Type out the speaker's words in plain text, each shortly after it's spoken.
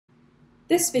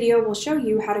This video will show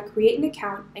you how to create an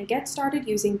account and get started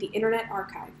using the Internet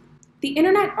Archive. The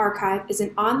Internet Archive is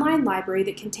an online library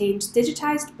that contains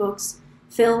digitized books,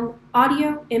 film,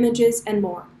 audio, images, and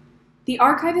more. The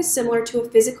archive is similar to a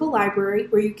physical library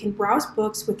where you can browse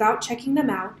books without checking them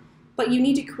out, but you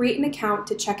need to create an account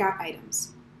to check out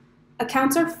items.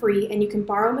 Accounts are free and you can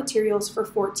borrow materials for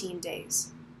 14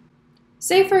 days.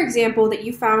 Say, for example, that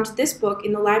you found this book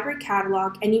in the library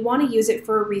catalog and you want to use it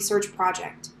for a research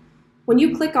project. When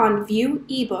you click on View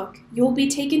eBook, you will be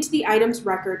taken to the item's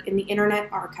record in the Internet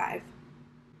Archive.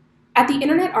 At the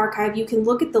Internet Archive, you can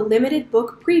look at the limited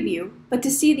book preview, but to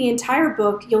see the entire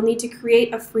book, you'll need to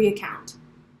create a free account.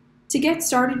 To get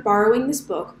started borrowing this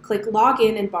book, click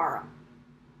Login and Borrow.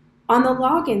 On the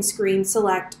Login screen,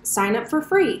 select Sign Up for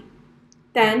Free.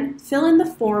 Then, fill in the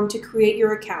form to create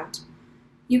your account.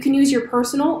 You can use your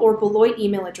personal or Beloit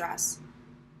email address.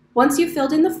 Once you've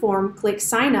filled in the form, click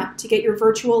Sign Up to get your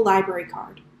virtual library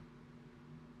card.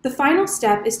 The final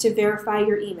step is to verify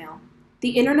your email. The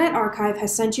Internet Archive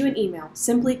has sent you an email.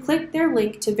 Simply click their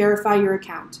link to verify your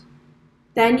account.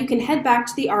 Then you can head back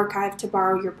to the archive to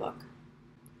borrow your book.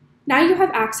 Now you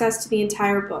have access to the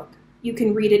entire book. You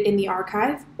can read it in the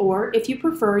archive, or if you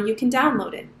prefer, you can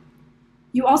download it.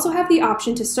 You also have the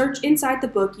option to search inside the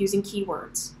book using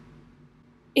keywords.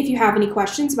 If you have any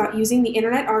questions about using the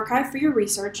Internet Archive for your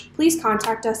research, please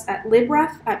contact us at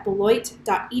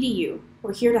libref@beloit.edu.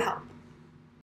 We're here to help.